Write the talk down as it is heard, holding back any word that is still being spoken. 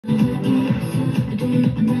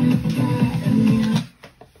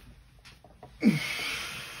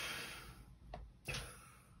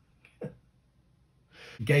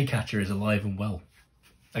Dreamcatcher is alive and well.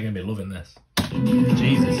 They're going to be loving this.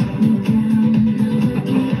 Jesus.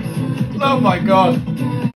 Oh my god.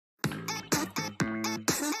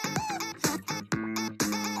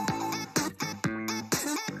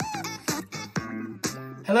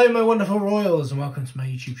 Hello my wonderful royals and welcome to my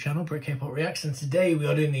YouTube channel, Brick K-Pop Reacts, and today we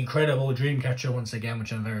are doing the incredible Dreamcatcher once again,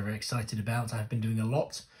 which I'm very excited about. I've been doing a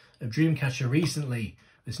lot of Dreamcatcher recently.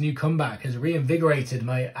 This new comeback has reinvigorated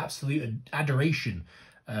my absolute adoration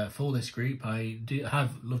for this group. I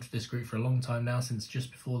have loved this group for a long time now, since just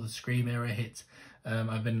before the Scream era hit.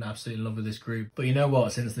 I've been absolutely in love with this group. But you know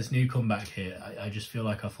what, since this new comeback here, I just feel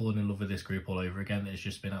like I've fallen in love with this group all over again. It's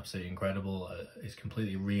just been absolutely incredible. It's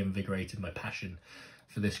completely reinvigorated my passion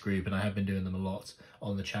for this group, and I have been doing them a lot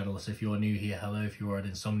on the channel. So if you're new here, hello. If you are at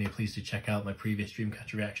Insomnia, please do check out my previous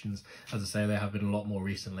Dreamcatcher reactions. As I say, there have been a lot more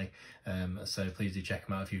recently, so please do check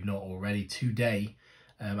them out if you've not already. Today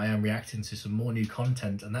I am reacting to some more new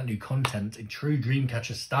content, and that new content in true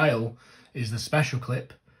Dreamcatcher style is the special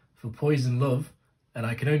clip for Poison Love, and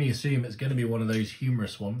I can only assume it's going to be one of those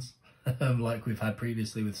humorous ones like we've had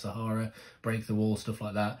previously with Sahara, Break the Wall, stuff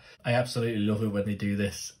like that. I absolutely love it when they do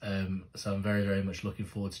this, so I'm very much looking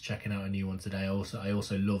forward to checking out a new one today. I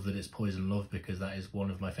also love that it's Poison Love, because that is one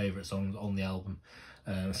of my favourite songs on the album,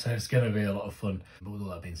 so it's going to be a lot of fun. But with all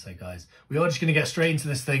that being said, guys, we are just going to get straight into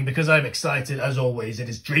this thing because I'm excited. As always, it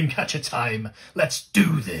is Dreamcatcher time. Let's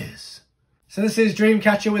do this. So this is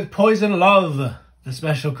Dreamcatcher with Poison Love, the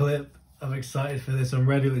special clip. I'm excited for this. I'm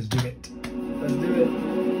ready. Let's do it. Let's do it.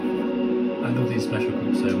 I love these special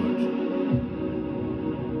clips so much.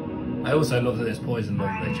 I also love that it's Poison Love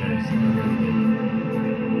they chose.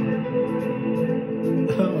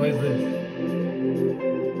 What is this?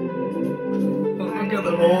 Look at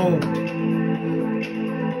them all.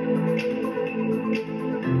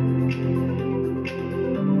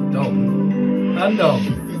 Dom. And Dom.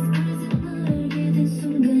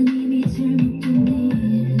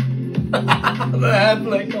 The hair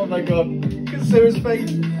flick, oh my god. You can see his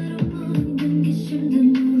face.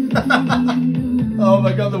 Oh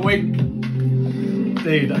my god, the wink.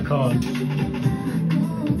 Dude, I can't.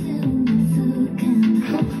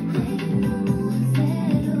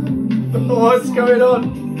 What's going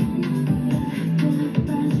on?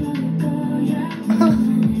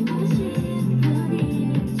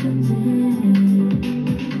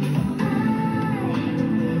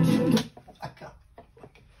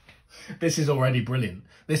 This is already brilliant.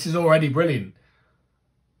 This is already brilliant.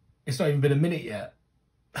 It's not even been a minute yet.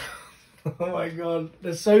 Oh my god,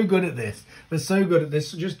 they're so good at this. They're so good at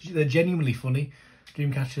this. They're genuinely funny.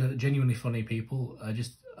 Dreamcatcher, genuinely funny people.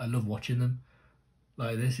 I love watching them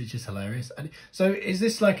like this. It's just hilarious. So is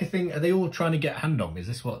this like a thing? Are they all trying to get Handongie? Is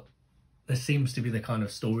this what? This seems to be the kind of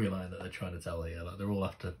storyline that they're trying to tell here. Like they're all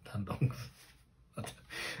after Handongie.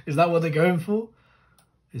 Is that what they're going for?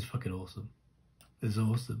 It's fucking awesome. It's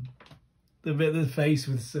awesome. The bit of the face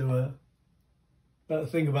with Sewer.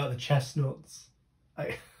 That thing about the chestnuts.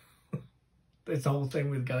 This whole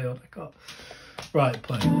thing with Gayon, I can't. Right,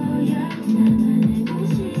 play.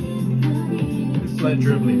 It's like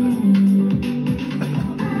dribbling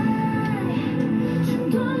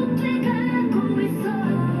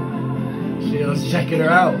there. I was checking her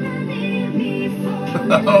out.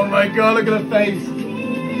 Oh my god, look at her face.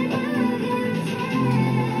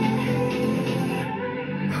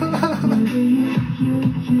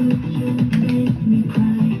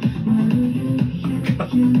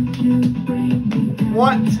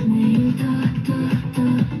 What?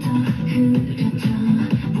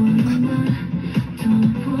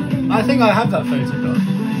 I think I have that photograph.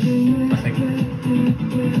 I think.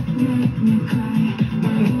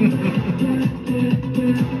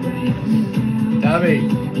 Dabby.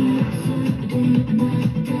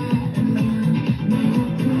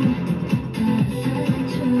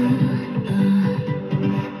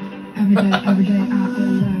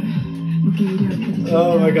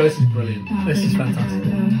 Oh my god, this is brilliant. This is fantastic.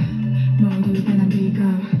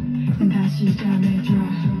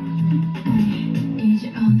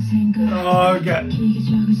 Oh, okay.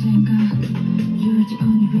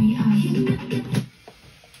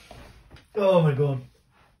 Oh my god.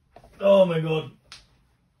 Oh my god.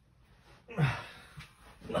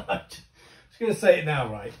 I'm just going to say it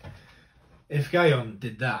now, right? If Gayon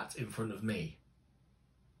did that in front of me,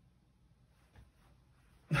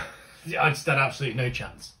 I'd stand absolutely no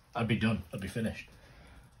chance. I'd be done. I'd be finished.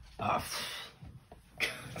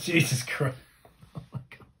 Jesus Christ. Oh my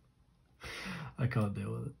god. I can't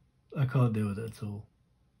deal with it. I can't deal with it at all.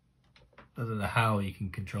 I don't know how you can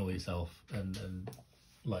control yourself and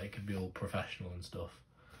like it can be all professional and stuff.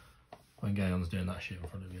 When Gaon's doing that shit in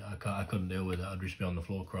front of you, I couldn't deal with it. I'd just be on the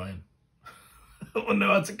floor crying. I wouldn't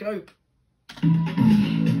know how to cope. Oh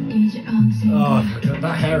my god,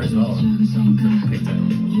 that hair as well. Pigtail.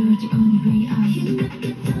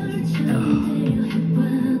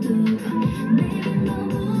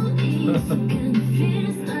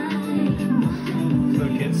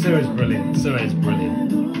 Look, Sue is brilliant. Sue is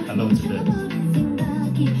brilliant. I love it to bits.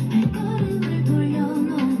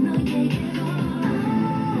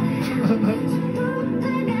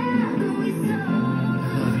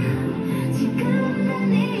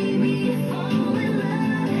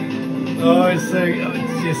 Oh, it's so,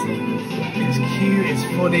 it's just, it's cute, it's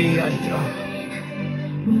funny.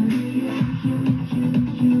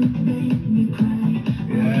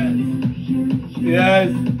 Yeah.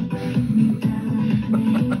 Yes.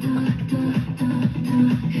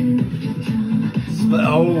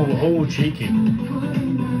 Oh, cheeky.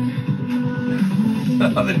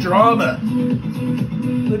 The drama.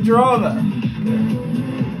 The drama.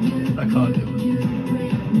 I can't do it.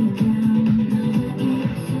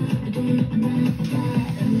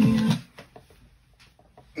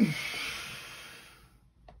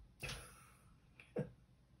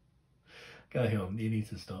 Go on, you need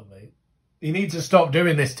to stop, mate. You need to stop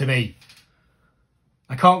doing this to me.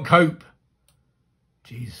 I can't cope.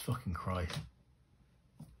 Jesus fucking Christ.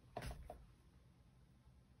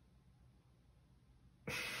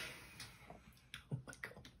 Oh my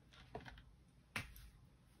god.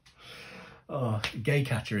 Oh,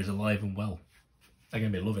 Dreamcatcher is alive and well. They're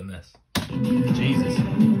going to be loving this. Jesus.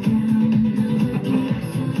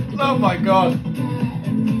 Oh my god.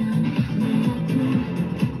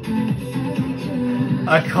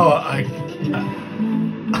 I can't,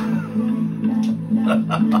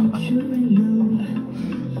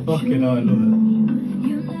 fucking hell, I love it.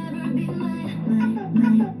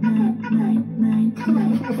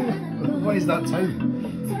 What is that tone?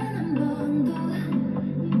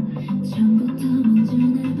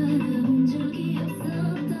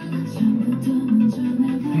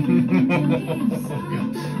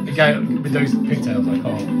 Again, with those pigtails, I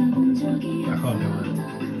can't do it.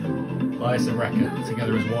 Bias and record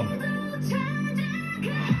together as one.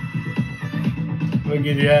 Look at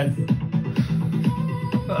your head.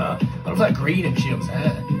 I love that green in Shield's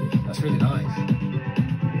hair. That's really nice.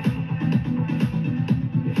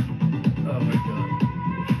 Oh my god.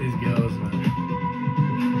 These girls, man.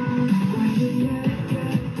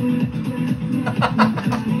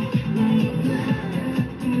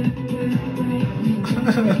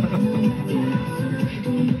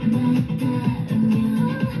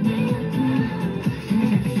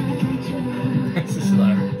 This is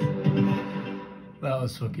hilarious. That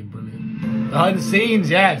was fucking brilliant. Behind the scenes,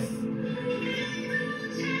 yes.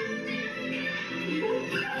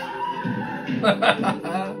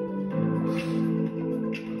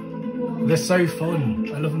 They're so fun.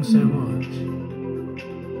 I love them so much.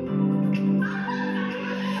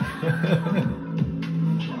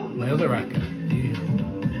 My other racket. Yeah.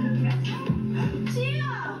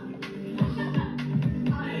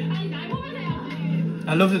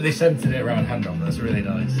 I love that they centered it around Handongie. That's really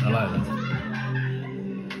nice. I like that.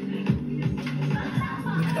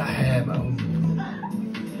 Look at that hair, man.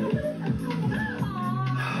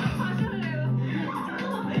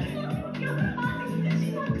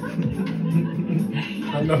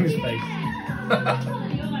 Handongie's face.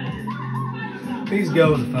 These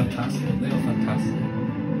girls are fantastic. They are fantastic.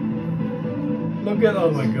 Look at,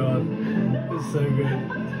 oh my god. It's so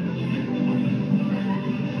good.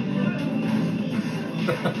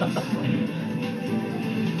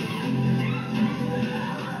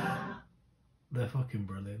 They're fucking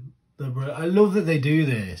brilliant. I love that they do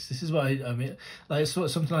this. This is what I mean. Like, it's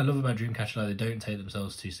something I love about Dreamcatcher. Like, they don't take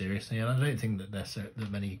themselves too seriously, and I don't think that that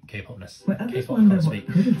many K-pop can't speak.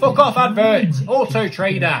 Fuck off, adverts. Auto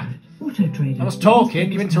Trader. I was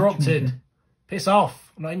talking. You interrupted. Piss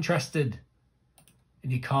off. I'm not interested in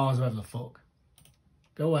your cars, whatever the fuck.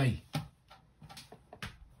 Go away.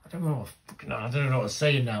 I don't know what I was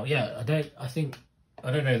saying now. Yeah, I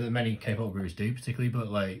don't know that many K-pop groups do particularly, but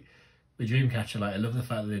like with Dreamcatcher, like I love the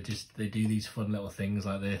fact that they do these fun little things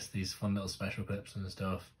like this, these fun little special clips and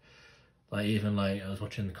stuff. Like even like I was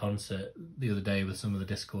watching the concert the other day with some of the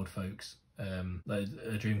Discord folks, like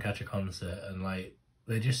a Dreamcatcher concert, and like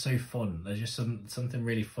they're just so fun. There's just something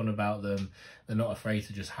really fun about them. They're not afraid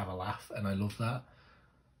to just have a laugh, and I love that.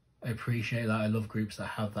 I appreciate that. I love groups that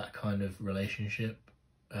have that kind of relationship.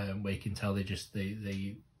 Where you can tell they just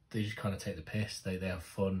kind of take the piss, they have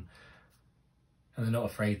fun, and they're not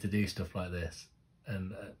afraid to do stuff like this.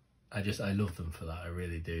 And I love them for that. I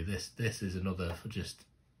really do. This is another for just,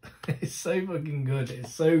 it's so fucking good.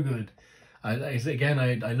 It's so good. I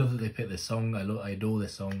love that they picked this song. I adore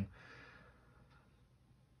this song.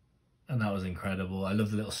 And that was incredible. I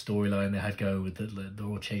love the little storyline they had going with they're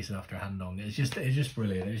all chasing after Handongie. It's just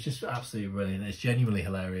brilliant. It's just absolutely brilliant. It's genuinely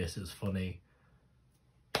hilarious. It's funny.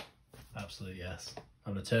 Absolutely, yes.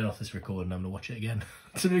 I'm going to turn off this recording and I'm going to watch it again.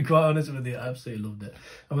 To be quite honest with you, I absolutely loved it.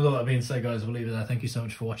 And with all that being said, guys, we'll leave it there. Thank you so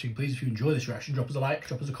much for watching. Please, if you enjoy this reaction, drop us a like,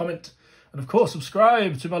 drop us a comment. And of course,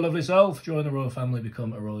 subscribe to my lovely self. Join the royal family,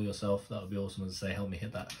 become a royal yourself. That would be awesome. As I say, help me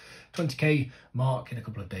hit that 20k mark in a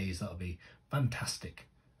couple of days. That would be fantastic.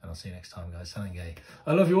 And I'll see you next time, guys. Handongie.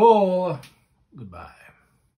 I love you all. Goodbye.